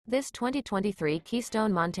This 2023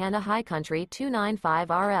 Keystone Montana High Country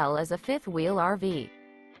 295RL is a fifth-wheel RV.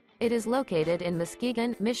 It is located in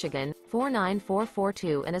Muskegon, Michigan,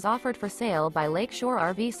 49442 and is offered for sale by Lakeshore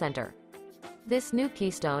RV Center. This new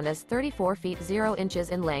Keystone is 34 feet 0 inches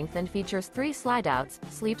in length and features 3 slideouts,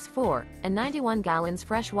 sleeps 4, and 91 gallons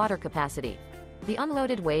fresh water capacity. The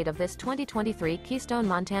unloaded weight of this 2023 Keystone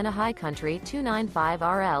Montana High Country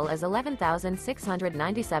 295RL is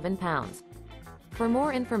 11,697 pounds. For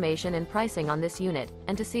more information and pricing on this unit,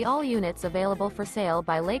 and to see all units available for sale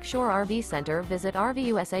by Lakeshore RV Center, visit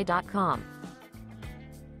RVUSA.com.